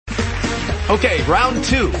Okay, round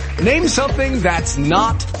 2. Name something that's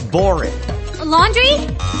not boring. A laundry?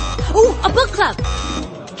 Ooh, a book club.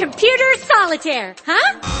 Computer solitaire,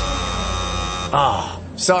 huh? Ah,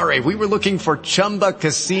 sorry, we were looking for Chumba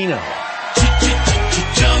Casino.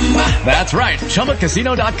 That's right,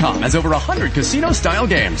 ChumbaCasino.com has over 100 casino-style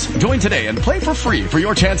games. Join today and play for free for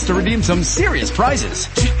your chance to redeem some serious prizes.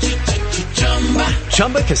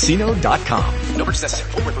 ChumbaCasino.com. No purchase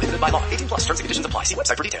necessary. Void where prohibited by law. 18 plus terms and conditions apply. See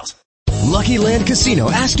website for details. Lucky Land Casino,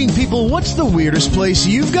 asking people, what's the weirdest place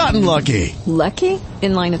you've gotten lucky? Lucky?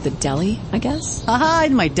 In line at the deli, I guess? Aha,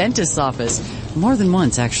 in my dentist's office. More than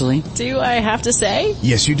once, actually. Do I have to say?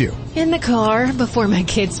 Yes, you do. In the car before my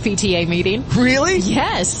kids' PTA meeting. Really?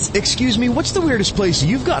 Yes. Excuse me, what's the weirdest place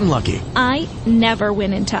you've gotten lucky? I never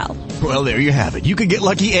win and tell. Well, there you have it. You can get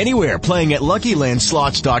lucky anywhere, playing at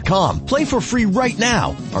LuckyLandSlots.com. Play for free right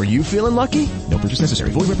now. Are you feeling lucky? No purchase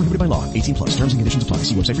necessary. Void where prohibited by law. 18 plus. Terms and conditions apply.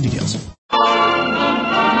 See website for details.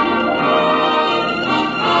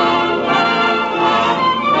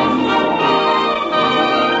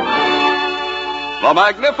 The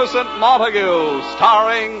Magnificent Montague,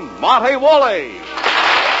 starring Monty Woolley.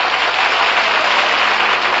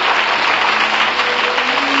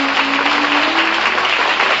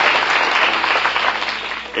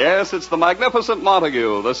 Yes, it's The Magnificent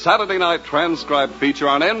Montague, the Saturday night transcribed feature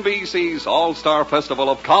on NBC's All-Star Festival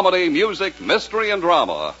of Comedy, Music, Mystery, and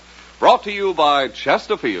Drama. Brought to you by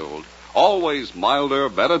Chesterfield. Always milder,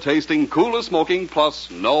 better tasting, cooler smoking, plus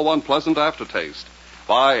no unpleasant aftertaste.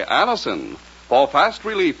 By Anacin, for fast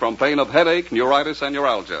relief from pain of headache, neuritis, and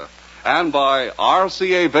neuralgia. And by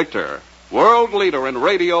RCA Victor, world leader in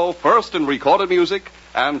radio, first in recorded music,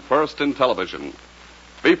 and first in television.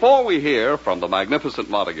 Before we hear from the Magnificent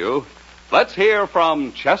Montague, let's hear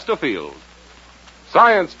from Chesterfield.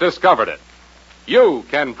 Science discovered it. You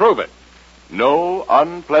can prove it. No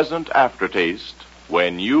unpleasant aftertaste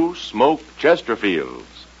when you smoke Chesterfields.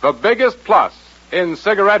 The biggest plus in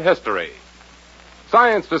cigarette history.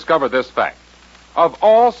 Science discovered this fact. Of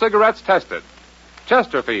all cigarettes tested,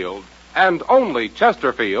 Chesterfield, and only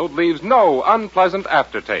Chesterfield, leaves no unpleasant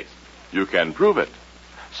aftertaste. You can prove it.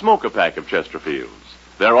 Smoke a pack of Chesterfields.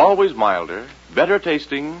 They're always milder, better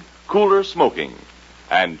tasting, cooler smoking.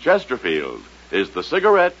 And Chesterfield is the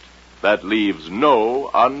cigarette that leaves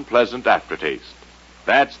no unpleasant aftertaste.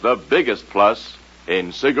 That's the biggest plus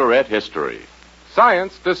in cigarette history.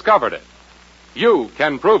 Science discovered it. You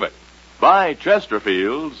can prove it. Buy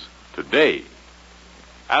Chesterfields today.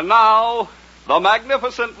 And now, the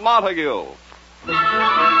Magnificent Montague.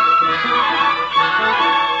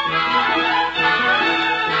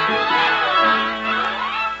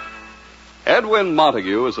 Edwin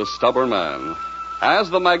Montague is a stubborn man. As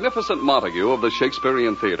the Magnificent Montague of the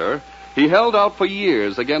Shakespearean Theater, he held out for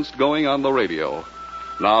years against going on the radio.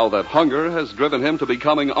 Now that hunger has driven him to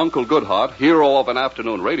becoming Uncle Goodhart, hero of an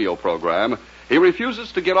afternoon radio program, he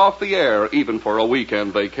refuses to get off the air even for a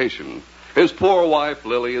weekend vacation. His poor wife,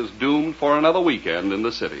 Lily, is doomed for another weekend in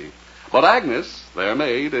the city. But Agnes, their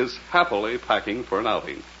maid, is happily packing for an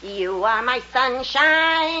outing. You are my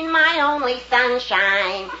sunshine, my only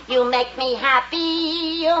sunshine. You make me happy,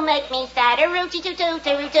 you make me sad. What is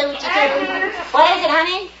it,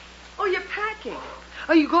 honey? Oh, you're packing.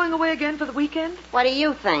 Are you going away again for the weekend? What do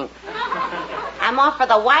you think? I'm off for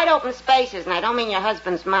the wide open spaces, and I don't mean your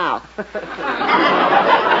husband's mouth.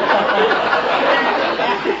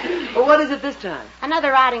 Well, what is it this time?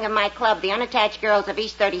 Another outing of my club, the Unattached Girls of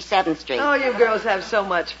East 37th Street. Oh, you girls have so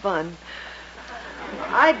much fun.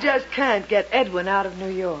 I just can't get Edwin out of New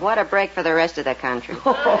York. What a break for the rest of the country.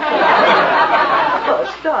 Oh,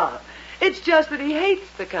 stop. It's just that he hates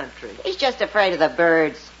the country. He's just afraid of the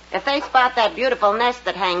birds. If they spot that beautiful nest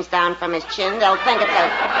that hangs down from his chin, they'll think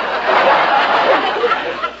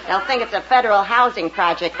it's a federal housing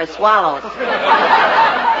project for swallows.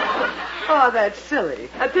 Oh, that's silly.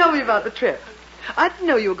 Now, tell me about the trip. I didn't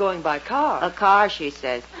know you were going by car. A car, she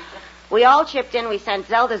says. We all chipped in. We sent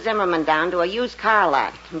Zelda Zimmerman down to a used car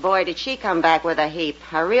lot. Boy, did she come back with a heap.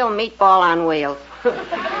 A real meatball on wheels.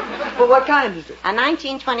 Well, what kind is it? A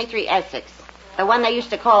 1923 Essex. The one they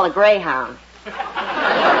used to call a Greyhound.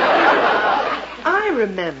 I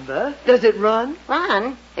remember. Does it run?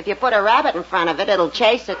 Run? If you put a rabbit in front of it, it'll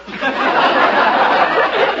chase it.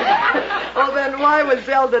 Well, then why was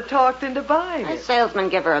Zelda talked into buying it? The salesman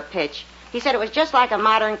gave her a pitch. He said it was just like a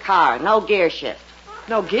modern car, no gear shift.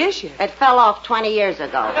 No gear shift? It fell off 20 years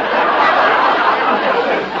ago.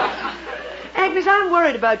 Agnes, I'm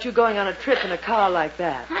worried about you going on a trip in a car like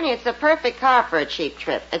that. Honey, it's the perfect car for a cheap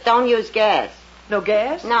trip. It don't use gas. No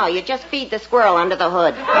gas? No, you just feed the squirrel under the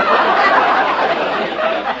hood.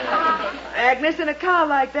 Agnes. In a car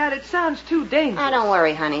like that, it sounds too dangerous. Oh, don't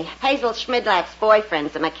worry, honey. Hazel Schmidlack's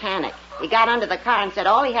boyfriend's a mechanic. He got under the car and said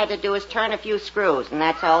all he had to do was turn a few screws, and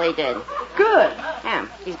that's all he did. Good. Yeah,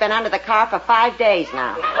 he's been under the car for 5 days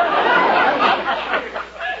now.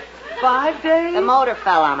 5 days? The motor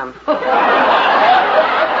fell on him.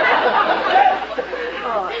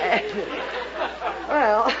 Oh, Agnes.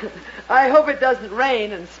 Well, I hope it doesn't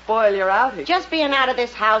rain and spoil your outing. Just being out of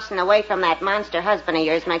this house and away from that monster husband of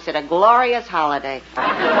yours makes it a glorious holiday.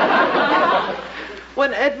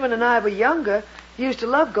 When Edwin and I were younger, he used to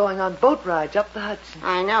love going on boat rides up the Hudson.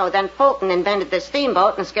 I know. Then Fulton invented the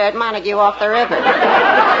steamboat and scared Montague off the river.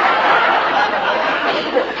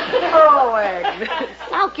 Oh, Agnes.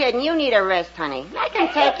 No kidding. You need a rest, honey. I can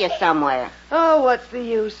take you somewhere. Oh, what's the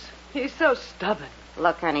use? He's so stubborn.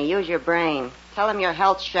 Look, honey, use your brain. Tell him your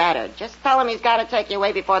health's shattered. Just tell him he's got to take you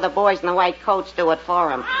away before the boys in the white coats do it for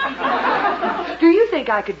him. Do you think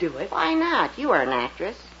I could do it? Why not? You are an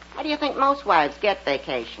actress. How do you think most wives get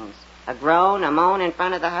vacations? A groan, a moan in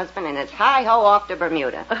front of the husband, and it's hi-ho off to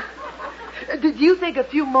Bermuda. Did you think a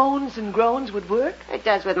few moans and groans would work? It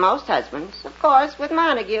does with most husbands. Of course, with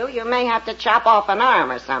Montague, you may have to chop off an arm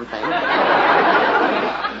or something.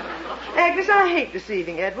 Agnes, I hate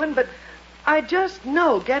deceiving Edwin, but I just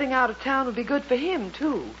know getting out of town would be good for him,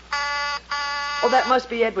 too. Oh, that must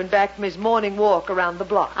be Edwin back from his morning walk around the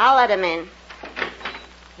block. I'll let him in.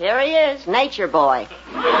 Here he is, nature boy.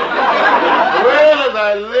 Well, as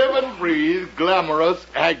I live and breathe, glamorous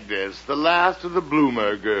Agnes, the last of the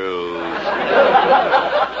bloomer girls.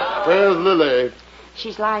 Where's Lily?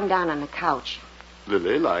 She's lying down on the couch.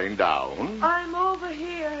 Lily lying down? I'm over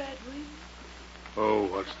here, Edwin. Oh,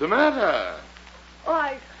 what's the matter?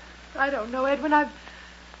 Oh, I don't know, Edwin. I've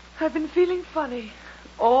been feeling funny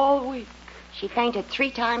all week. She fainted 3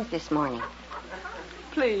 times this morning.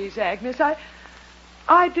 Please, Agnes,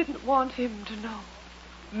 I didn't want him to know.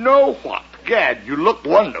 Know what? Gad, you look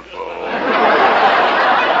wonderful.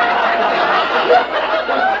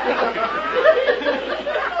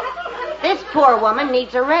 This poor woman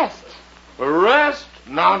needs a rest. A rest?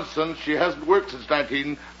 Nonsense. She hasn't worked since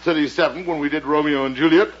 1937 when we did Romeo and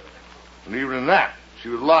Juliet. And even in that, she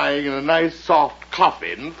was lying in a nice soft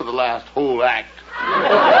coffin for the last whole act.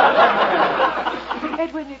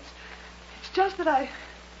 Edwin, it's just that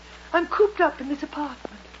I'm cooped up in this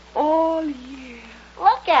apartment all year.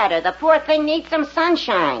 Look at her. The poor thing needs some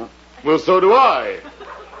sunshine. Well, so do I.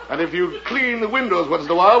 And if you clean the windows once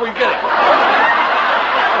in a while, we get it.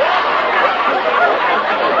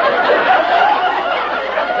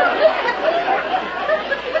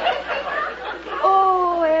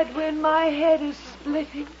 Oh, Edwin, my head is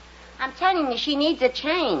splitting. I'm telling you, she needs a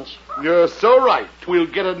change. You're so right. We'll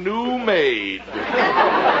get a new maid.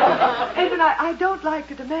 Edwin, I don't like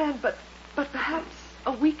to demand, but perhaps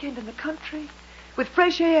a weekend in the country with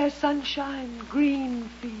fresh air, sunshine, green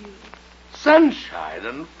fields. Sunshine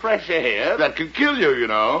and fresh air? That could kill you, you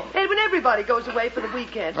know. Edwin, everybody goes away for the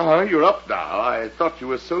weekend. You're up now. I thought you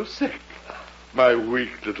were so sick. My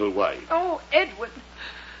weak little wife. Oh, Edwin.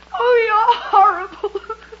 Oh, you're horrible.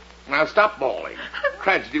 Now, stop bawling.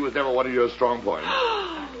 Tragedy was never one of your strong points.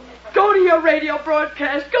 Go to your radio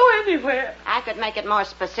broadcast. Go anywhere. I could make it more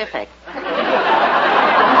specific.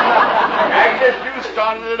 Agnes, you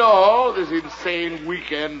started it all, this insane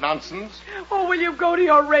weekend nonsense. Oh, will you go to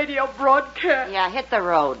your radio broadcast? Yeah, hit the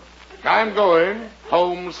road. I'm going.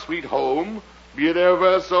 Home, sweet home. Be it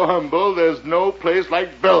ever so humble, there's no place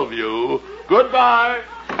like Bellevue. Goodbye.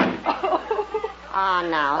 Oh,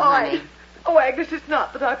 now, honey. Oh, Agnes, it's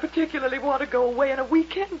not that I particularly want to go away on a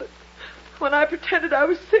weekend, but when I pretended I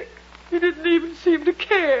was sick, you didn't even seem to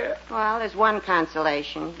care. Well, there's one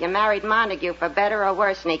consolation. You married Montague for better or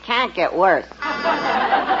worse, and he can't get worse.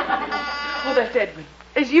 Oh, that's Edwin.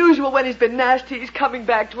 As usual, when he's been nasty, he's coming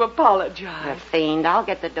back to apologize. The fiend. I'll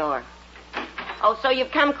get the door. Oh, so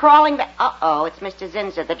you've come crawling back. Uh-oh, it's Mr.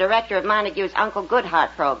 Zinser, the director of Montague's Uncle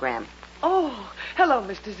Goodhart program. Oh, hello,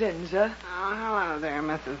 Mr. Zinser. Oh, hello there,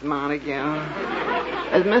 Mrs. Montague.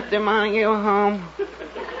 Is Mr. Montague home?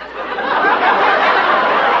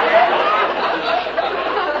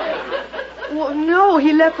 Well, no,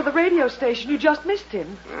 he left for the radio station. You just missed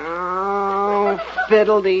him. Oh,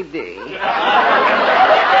 fiddle-dee-dee.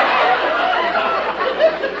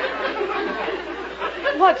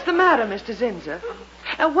 What's the matter, Mr. Zinser?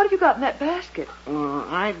 And what have you got in that basket?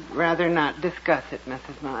 I'd rather not discuss it,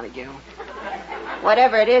 Mrs. Montague.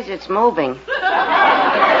 Whatever it is, it's moving.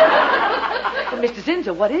 Mr.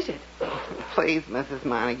 Zinser, what is it? Please, Mrs.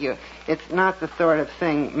 Montague, it's not the sort of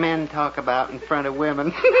thing men talk about in front of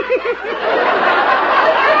women.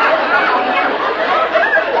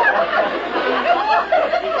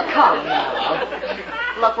 come now.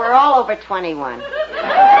 Look, we're all over 21.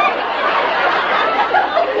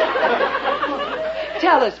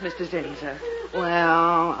 Tell us, Mr. Zinser.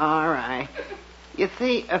 Well, all right. You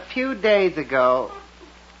see, a few days ago...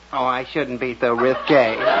 Oh, I shouldn't be so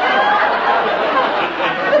risque.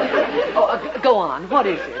 Go on. What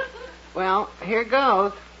is it? Well, here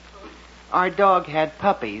goes. Our dog had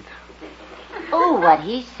puppies. Ooh, what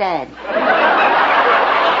he said.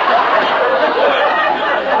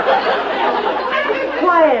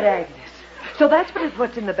 Quiet, Agnes. So that's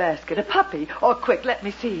what's in the basket. A puppy. Oh, quick, let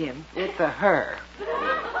me see him. It's a her.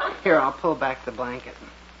 Here, I'll pull back the blanket.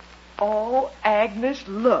 Oh, Agnes,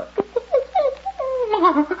 look.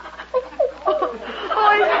 Oh,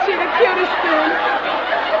 isn't she the cutest thing?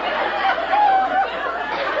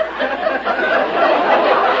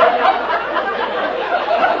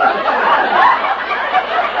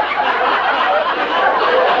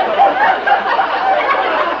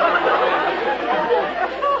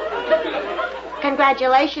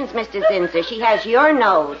 Congratulations, Mr. Zinser. She has your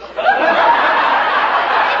nose.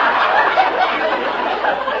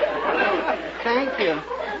 Thank you.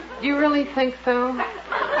 Do you really think so?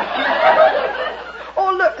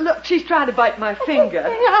 Oh, look, she's trying to bite my finger.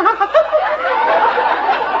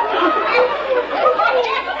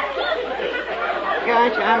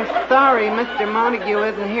 Gosh, I'm sorry Mr. Montague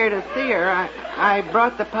isn't here to see her. I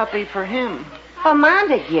brought the puppy for him. For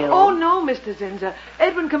Montague? Oh, no, Mr. Zinser.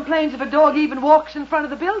 Edwin complains if a dog even walks in front of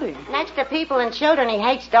the building. Next to people and children, he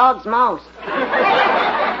hates dogs most.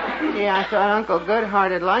 Yeah, I thought Uncle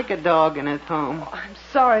Goodhart'd like a dog in his home. Oh, I'm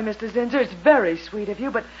sorry, Mr. Zinser. It's very sweet of you,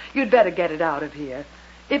 but you'd better get it out of here.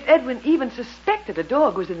 If Edwin even suspected a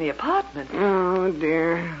dog was in the apartment... Oh,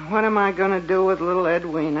 dear. What am I going to do with little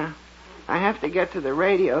Edwina? I have to get to the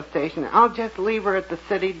radio station. I'll just leave her at the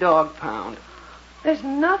city dog pound. There's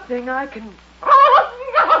nothing I can...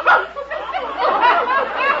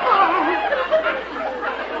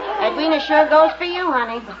 Edwina sure goes for you,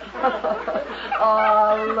 honey.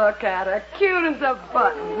 Oh, look at her. Cute as a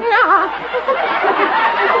button.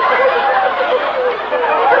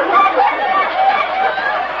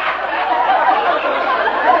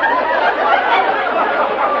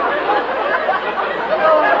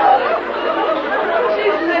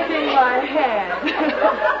 She's licking my hand.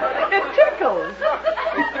 It tickles.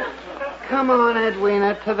 Come on,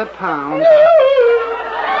 Edwina, to the pound.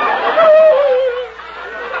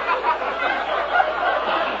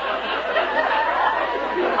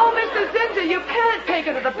 You can't take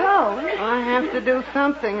her to the pound. I have to do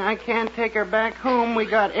something. I can't take her back home. We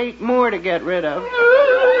got 8 more to get rid of.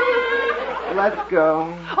 Let's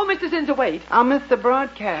go. Oh, Mr. Zinser, wait. I'll miss the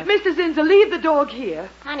broadcast. Mr. Zinser, leave the dog here.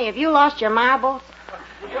 Honey, have you lost your marbles?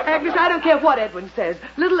 Agnes, I don't care what Edwin says.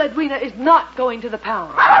 Little Edwina is not going to the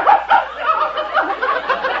pound.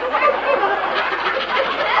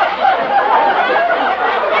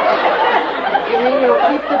 You mean you'll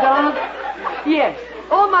keep the dog? Yes.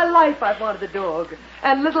 All my life I've wanted a dog.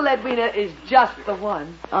 And little Edwina is just the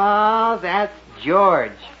one. Oh, that's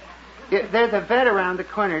George. There's a vet around the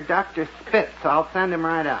corner, Dr. Spitz. I'll send him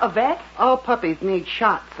right up. A vet? All puppies need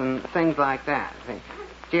shots and things like that.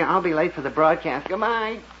 Gee, I'll be late for the broadcast.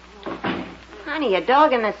 Goodbye. Honey, a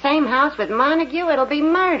dog in the same house with Montague? It'll be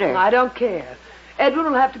murder. I don't care. Edwin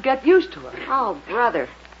will have to get used to her. Oh, brother.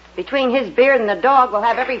 Between his beard and the dog, we'll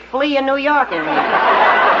have every flea in New York in here.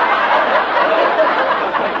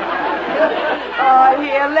 Oh,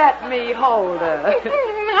 here, let me hold her.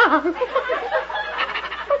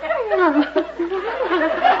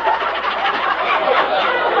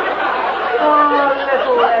 Oh,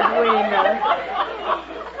 little Edwina.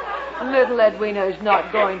 Little Edwina is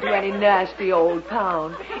not going to any nasty old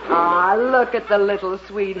pound. Ah, look at the little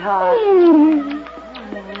sweetheart.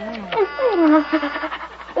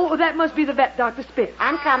 Oh, that must be the vet, Dr. Spitz.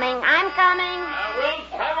 I'm coming. Will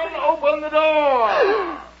Salmon open the door?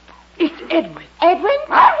 It's Edwin. Edwin?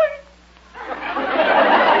 Well,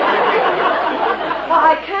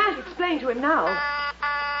 I can't explain to him now.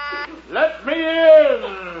 Let me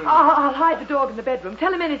in. I'll hide the dog in the bedroom.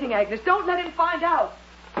 Tell him anything, Agnes. Don't let him find out.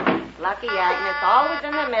 Lucky Agnes, always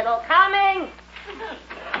in the middle. Coming!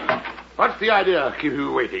 What's the idea? Keep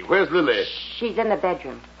you waiting. Where's Lily? She's in the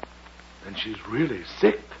bedroom. And she's really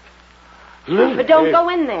sick. Lily. But don't go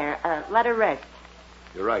in there. Let her rest.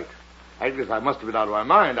 You're right. Agnes, I must have been out of my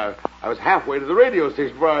mind. I was halfway to the radio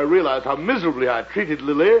station before I realized how miserably I treated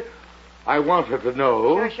Lily. I want her to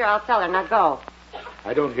know. Sure, I'll tell her. Now go.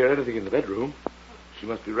 I don't hear anything in the bedroom. She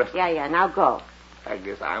must be resting. Yeah, now go.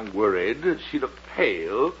 Agnes, I'm worried. She looked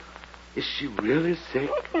pale. Is she really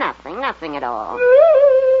sick? Nothing at all.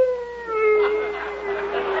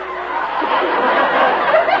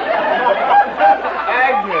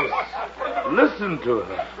 listen to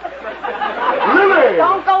her. Lily!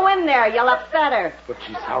 Don't go in there. You'll upset her. But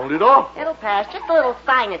she sounded off. It'll pass. Just a little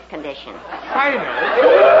sinus condition.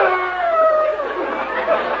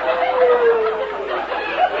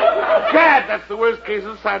 Gad, that's the worst case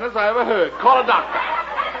of sinus I ever heard. Call a doctor.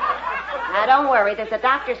 Now, don't worry. There's a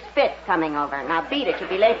Dr. Spitz coming over. Now, beat it. You'll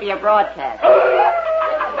be late for your broadcast.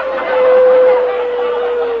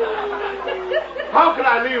 How can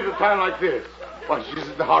I leave at a time like this? Why, she's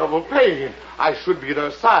in horrible pain. I should be at her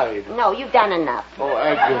side. No, you've done enough. Oh,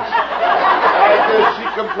 Agnes. Agnes, she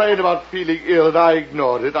complained about feeling ill, and I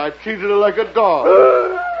ignored it. I treated her like a dog.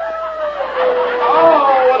 Oh,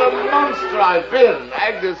 what a monster I've been.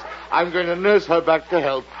 Agnes, I'm going to nurse her back to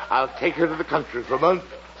health. I'll take her to the country for a month.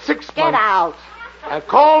 6 months. Get out. And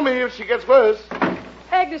call me if she gets worse.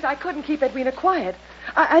 Agnes, I couldn't keep Edwina quiet.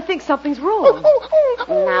 I think something's wrong.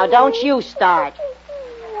 Now, don't you start.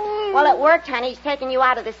 Well, it worked, honey. He's taking you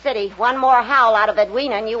out of the city. One more howl out of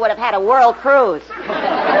Edwina, and you would have had a world cruise.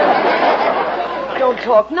 Don't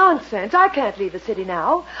talk nonsense. I can't leave the city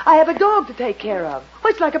now. I have a dog to take care of. Oh,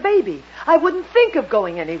 it's like a baby. I wouldn't think of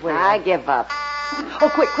going anywhere. I give up. Oh,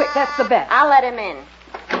 quick, that's the vet. I'll let him in.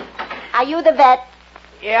 Are you the vet?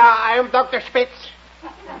 Yeah, I am Dr. Spitz.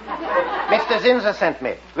 Mr. Zinser sent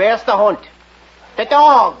me. Where's the hunt? The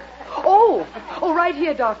dog. Oh, right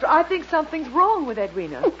here, doctor. I think something's wrong with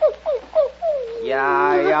Edwina.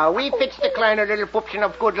 Yeah, we fixed the kleiner little pupschen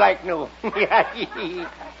of good like new.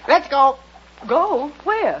 Let's go. Go?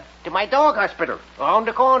 Where? To my dog hospital, around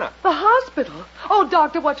the corner. The hospital? Oh,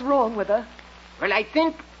 doctor, what's wrong with her? Well, I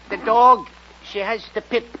think the dog, she has the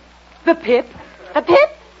pip. The pip? The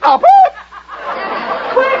pip? Oh, pip!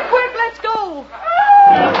 Quick, let's go.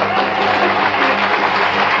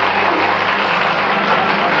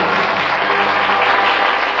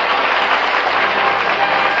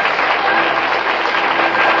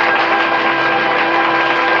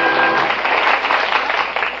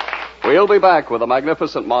 We'll be back with the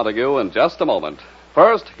magnificent Montague in just a moment.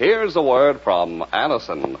 First, here's a word from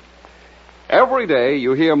Anacin. Every day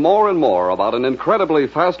you hear more and more about an incredibly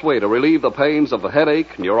fast way to relieve the pains of the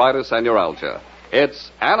headache, neuritis, and neuralgia.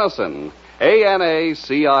 It's Anacin.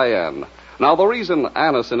 Anacin. Now, the reason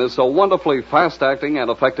Anacin is so wonderfully fast-acting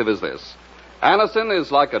and effective is this. Anacin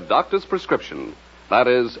is like a doctor's prescription. That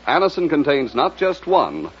is, Anacin contains not just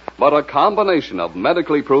one, but a combination of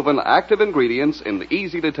medically proven active ingredients in the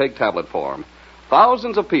easy-to-take tablet form.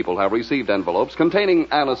 Thousands of people have received envelopes containing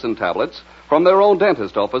Anacin tablets from their own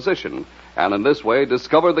dentist or physician, and in this way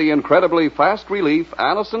discovered the incredibly fast relief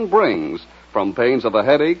Anacin brings from pains of a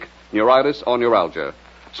headache, neuritis, or neuralgia.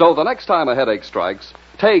 So the next time a headache strikes,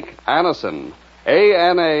 take Anacin.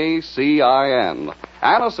 Anacin.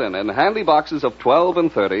 Anacin in handy boxes of 12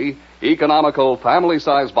 and 30, economical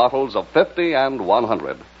family-size bottles of 50 and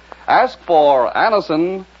 100. Ask for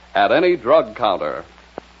Anacin at any drug counter.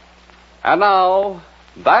 And now,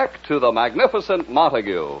 back to the magnificent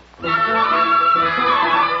Montague.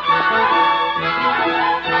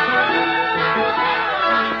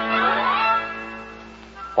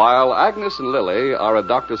 While Agnes and Lily are at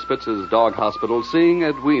Dr. Spitz's dog hospital seeing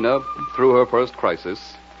Edwina through her first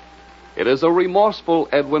crisis, it is a remorseful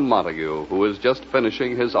Edwin Montague who is just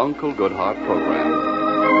finishing his Uncle Goodhart program.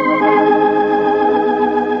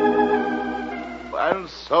 And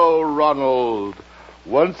so, Ronald,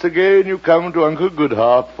 once again you come to Uncle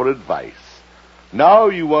Goodhart for advice. Now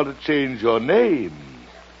you want to change your name.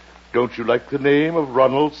 Don't you like the name of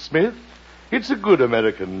Ronald Smith? It's a good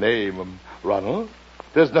American name, Ronald.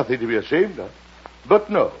 There's nothing to be ashamed of. But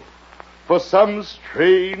no, for some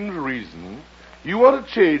strange reason, you want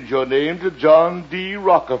to change your name to John D.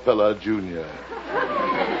 Rockefeller, Jr.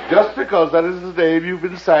 Just because that is the name you've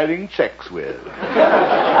been signing checks with.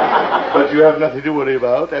 But you have nothing to worry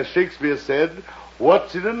about. As Shakespeare said,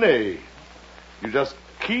 what's in a name? You just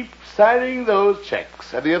keep signing those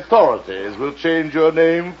checks, and the authorities will change your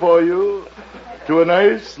name for you to a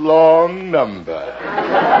nice long number.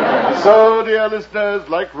 So, dear listeners,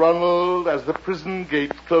 like Ronald, as the prison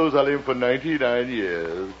gates close on him for 99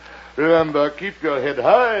 years, remember, keep your head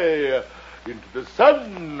high into the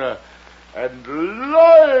sun and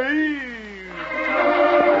life.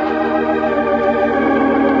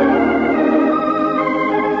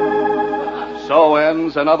 So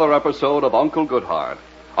ends another episode of Uncle Goodhart.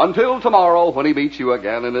 Until tomorrow, when he meets you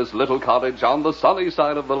again in his little cottage on the sunny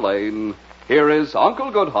side of the lane, here is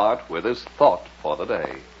Uncle Goodhart with his thought for the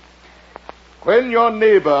day. When your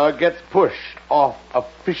neighbor gets pushed off a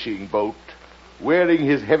fishing boat, wearing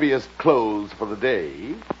his heaviest clothes for the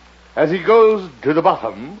day, as he goes to the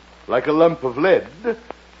bottom like a lump of lead,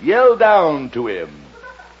 yell down to him,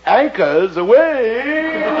 "Anchors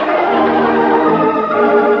away!"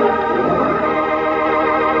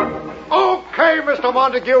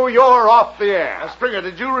 Montague, you're off the air. Springer,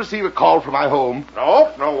 did you receive a call from my home?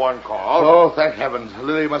 Nope, no one called. Oh, thank heavens.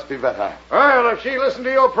 Lily must be better. Well, if she listened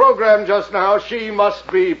to your program just now, she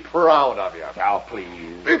must be proud of you. Now,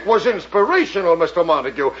 please. It was inspirational, Mr.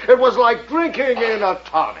 Montague. It was like drinking in a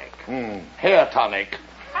tonic. Hair tonic.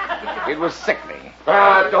 It was sickening.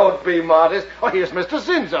 Don't be modest. Oh, here's Mr.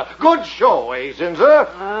 Zinser. Good show, eh, Zinser?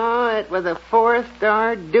 Oh, it was a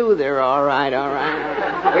 4-star doother, all right.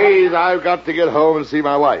 Please, I've got to get home and see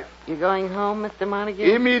my wife. You going home, Mr.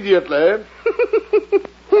 Montague? Immediately.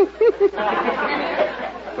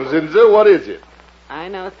 Zinser, what is it? I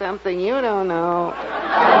know something you don't know.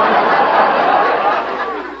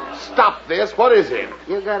 Stop this. What is it?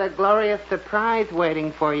 You got a glorious surprise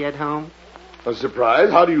waiting for you at home. A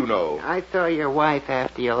surprise? How do you know? I saw your wife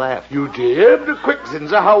after you left. You did? Quick,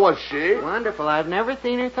 Zinser, how was she? Wonderful. I've never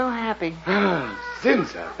seen her so happy.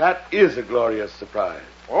 Zinser, that is a glorious surprise.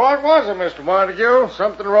 What was it, Mr. Montague?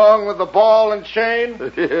 Something wrong with the ball and chain?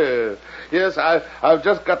 Yes, I've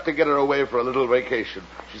just got to get her away for a little vacation.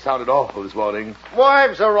 She sounded awful this morning.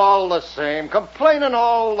 Wives are all the same, complaining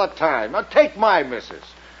all the time. Now, take my missus.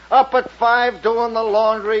 Up at 5, doing the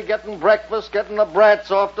laundry, getting breakfast, getting the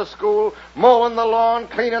brats off to school, mowing the lawn,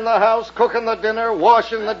 cleaning the house, cooking the dinner,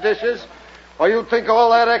 washing the dishes. Or you think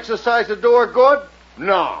all that exercise would do her good?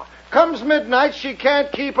 No. Comes midnight, she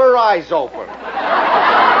can't keep her eyes open.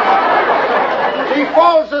 She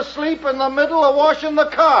falls asleep in the middle of washing the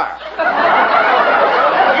car.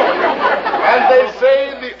 And they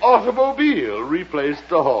say the automobile replaced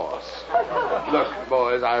the horse. Look,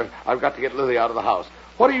 boys, I've got to get Lily out of the house.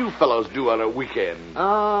 What do you fellows do on a weekend?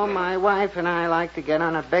 Oh, my wife and I like to get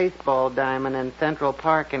on a baseball diamond in Central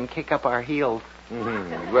Park and kick up our heels.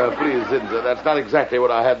 Mm-hmm. Well, please, Zinser, that's not exactly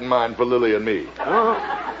what I had in mind for Lily and me. Oh,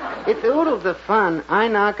 it's oodles of fun. I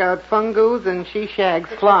knock out fungus and she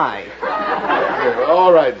shags flies.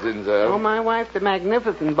 All right, Zinser. Oh, my wife's a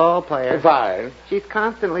magnificent ball player. Fine. She's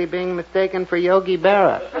constantly being mistaken for Yogi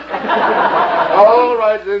Berra. All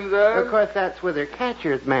right, Zinser. Of course, that's with her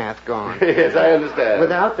catcher's mask on. Yes, I understand.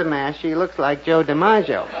 Without the mask, she looks like Joe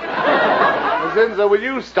DiMaggio. Zinser, will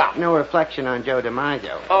you stop? No reflection on Joe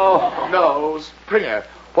DiMaggio. Oh, no. Springer,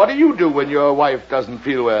 what do you do when your wife doesn't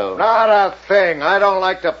feel well? Not a thing. I don't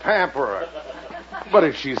like to pamper her. But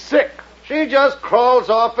if she's sick? She just crawls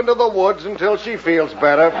off into the woods until she feels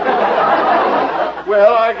better.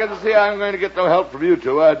 Well, I can see I'm going to get no help from you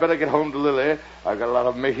two. I'd better get home to Lily. I've got a lot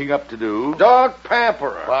of making up to do. Don't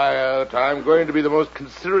pamper her. Quiet. I'm going to be the most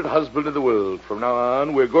considerate husband in the world. From now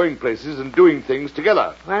on, we're going places and doing things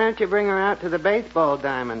together. Why don't you bring her out to the baseball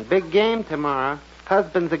diamond? Big game tomorrow.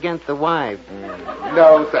 Husbands against the wives.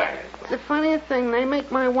 No, thanks. The funniest thing, they make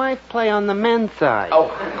my wife play on the men's side. Oh,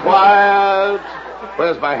 quiet.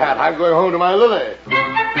 Where's my hat? I'm going home to my Lily.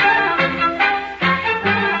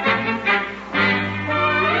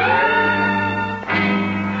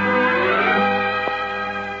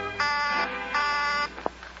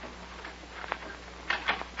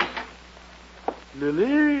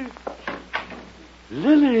 Lily?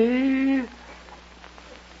 Lily?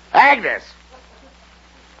 Agnes!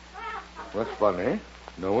 That's funny.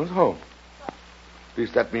 No one's home. At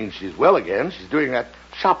least that means she's well again. She's doing that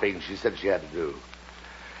shopping she said she had to do.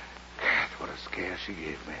 God, what a scare she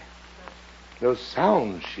gave me. Those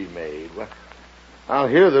sounds she made. Well, I'll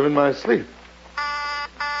hear them in my sleep.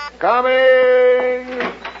 Coming!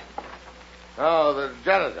 Oh, the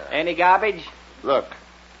janitor. Any garbage? Look,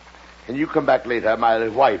 can you come back later? My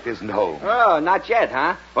wife isn't home. Oh, not yet,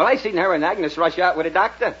 huh? Well, I seen her and Agnes rush out with a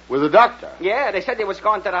doctor. With a doctor? Yeah, they said they was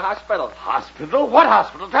going to the hospital. Hospital? What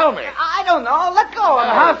hospital? Tell me. I don't know. Let go of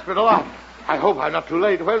The hospital? I hope I'm not too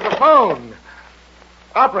late. Where's the phone?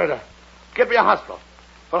 Operator, get me a hospital.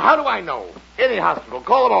 Well, how do I know? Any hospital.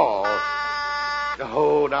 Call them all.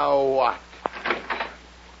 Oh, now what?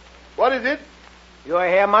 What is it? You are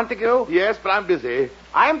here, Montague? Yes, but I'm busy.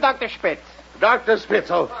 I'm Dr. Spitz. Dr.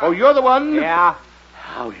 Spitz. Oh, you're the one? Yeah.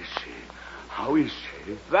 How is she? How is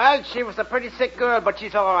she? Well, she was a pretty sick girl, but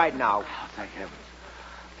she's all right now. Oh, thank heavens.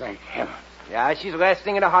 Thank heavens. Yeah, she's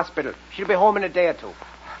resting in the hospital. She'll be home in a day or two.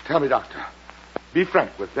 Tell me, Doctor. Be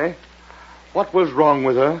frank with me. What was wrong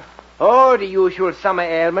with her? Oh, the usual summer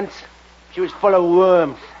ailments. She was full of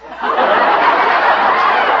worms.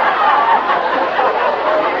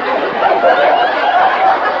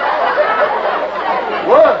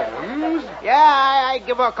 Worms? Yeah, I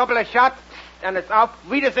give her a couple of shots, and it's off.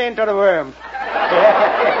 We just into the worms.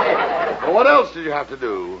 Well, what else did you have to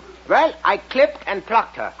do? Well, I clipped and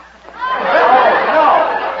plucked her. No.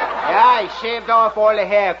 Yeah, I shaved off all the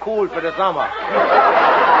hair cool for the summer.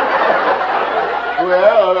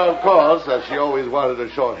 Well, of course, she always wanted a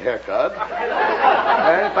short haircut.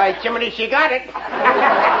 Well, by Jiminy, she got it.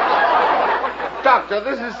 Doctor,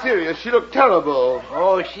 this is serious. She looked terrible.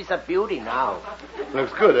 Oh, she's a beauty now.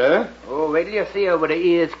 Looks good, eh? Oh, wait till you see her with her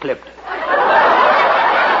ears clipped.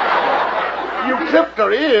 You clipped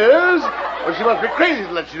her ears? Well, she must be crazy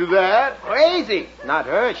to let you do that. Crazy? Not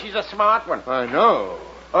her. She's a smart one. I know.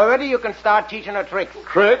 Already you can start teaching her tricks.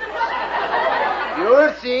 Tricks?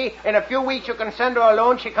 You'll see. In a few weeks you can send her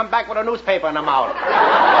alone. She'll come back with a newspaper in her mouth.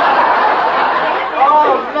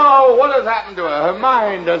 Oh, no. What has happened to her? Her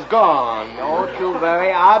mind has gone. Don't you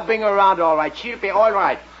worry. I'll bring her around all right. She'll be all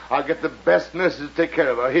right. I'll get the best nurses to take care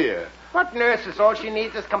of her here. What nurses? All she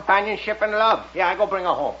needs is companionship and love. Yeah, I go bring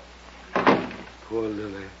her home. Poor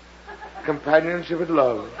Lily. Companionship and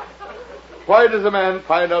love. Why does a man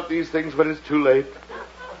find out these things when it's too late?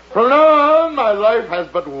 From now on, my life has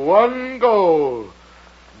but one goal.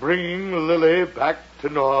 Bringing Lily back to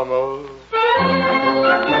normal.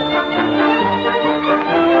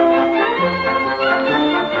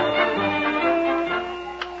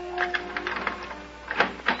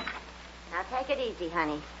 Now take it easy,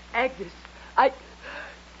 honey. Agnes,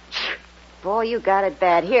 Boy, you got it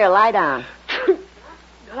bad. Here, lie down.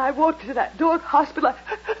 I walked to that dog hospital.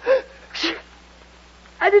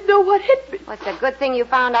 I didn't know what hit me. Well, it's a good thing you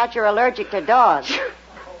found out you're allergic to dogs.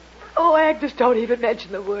 Oh, Agnes, don't even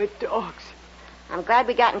mention the word dogs. I'm glad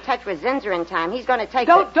we got in touch with Zinzer in time. He's going to take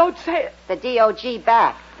Don't say it. the DOG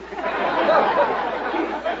back.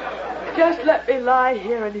 Just let me lie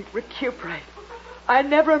here and recuperate. I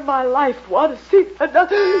never in my life want to see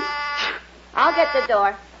another... I'll get the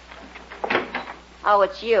door. Oh,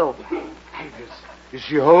 it's you. Agnes, is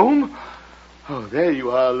she home? Oh, there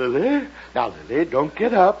you are, Lily. Now, Lily, don't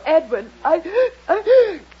get up. Edwin,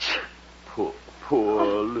 Poor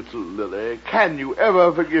little Lily. Can you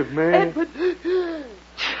ever forgive me? Edwin...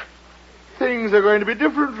 Things are going to be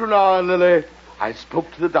different from now on, Lily. I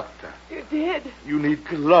spoke to the doctor. You did? You need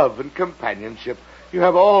love and companionship. You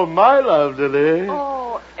have all my love, Lily.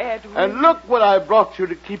 Oh, Edwin. And look what I brought you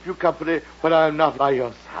to keep you company when I'm not by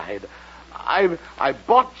your side. I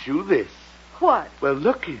bought you this. What? Well,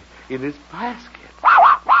 look in his basket.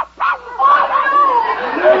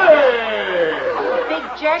 Lily! Big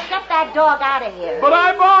jerk, get that dog out of here. But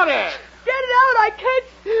I bought it. Get it out. I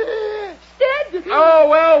can't stand it. Oh,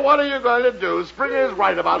 well, what are you going to do? Spring is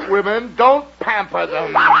right about women. Don't pamper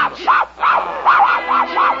them.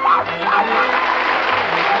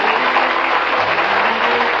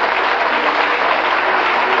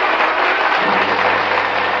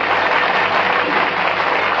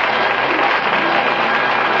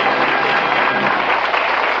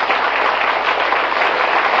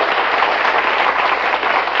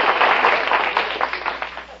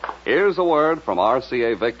 Here's a word from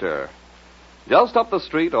RCA Victor. Just up the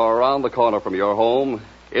street or around the corner from your home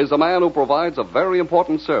is a man who provides a very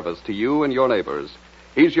important service to you and your neighbors.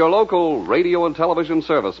 He's your local radio and television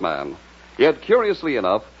serviceman. Yet, curiously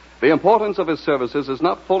enough, the importance of his services is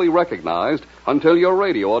not fully recognized until your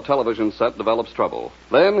radio or television set develops trouble.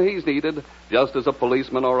 Then he's needed just as a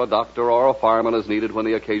policeman or a doctor or a fireman is needed when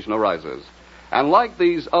the occasion arises. And like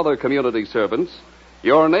these other community servants,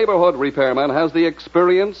 your neighborhood repairman has the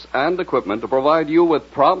experience and equipment to provide you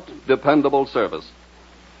with prompt, dependable service.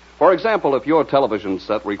 For example, if your television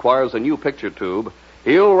set requires a new picture tube,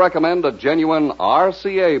 he'll recommend a genuine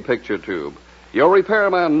RCA picture tube. Your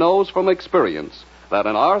repairman knows from experience that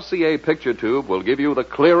an RCA picture tube will give you the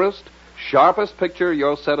clearest, sharpest picture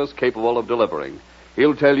your set is capable of delivering.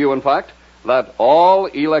 He'll tell you, in fact, that all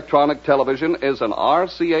electronic television is an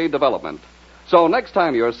RCA development. So next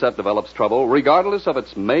time your set develops trouble, regardless of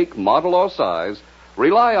its make, model, or size,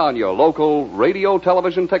 rely on your local radio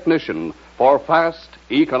television technician for fast,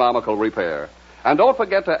 economical repair. And don't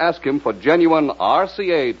forget to ask him for genuine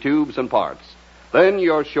RCA tubes and parts. Then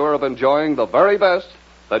you're sure of enjoying the very best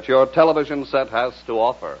that your television set has to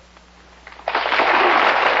offer.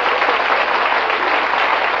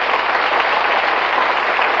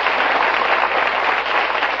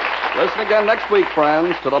 Listen again next week,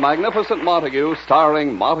 friends, to The Magnificent Montague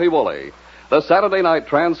starring Monty Woolley, the Saturday night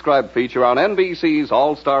transcribed feature on NBC's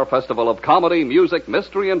All-Star Festival of Comedy, Music,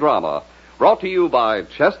 Mystery, and Drama, brought to you by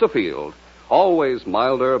Chesterfield. Always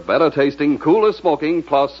milder, better tasting, cooler smoking,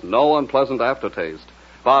 plus no unpleasant aftertaste.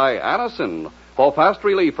 By Anacin, for fast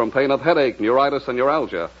relief from pain of headache, neuritis, and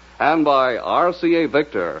neuralgia. And by RCA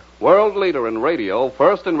Victor, world leader in radio,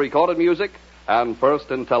 first in recorded music, and first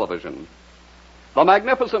in television. The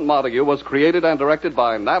Magnificent Montague was created and directed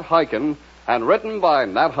by Nat Hiken and written by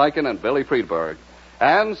Nat Hiken and Billy Friedberg.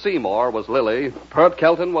 Ann Seymour was Lily. Pert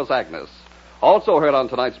Kelton was Agnes. Also heard on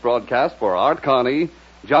tonight's broadcast were Art Carney,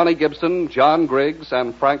 Johnny Gibson, John Griggs,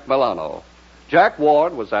 and Frank Milano. Jack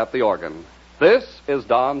Ward was at the organ. This is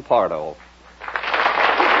Don Pardo.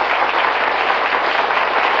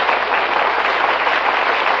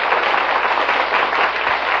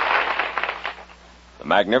 The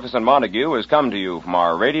Magnificent Montague has come to you from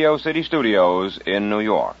our Radio City studios in New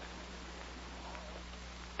York.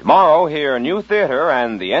 Tomorrow, hear New Theater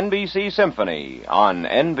and the NBC Symphony on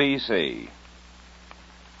NBC.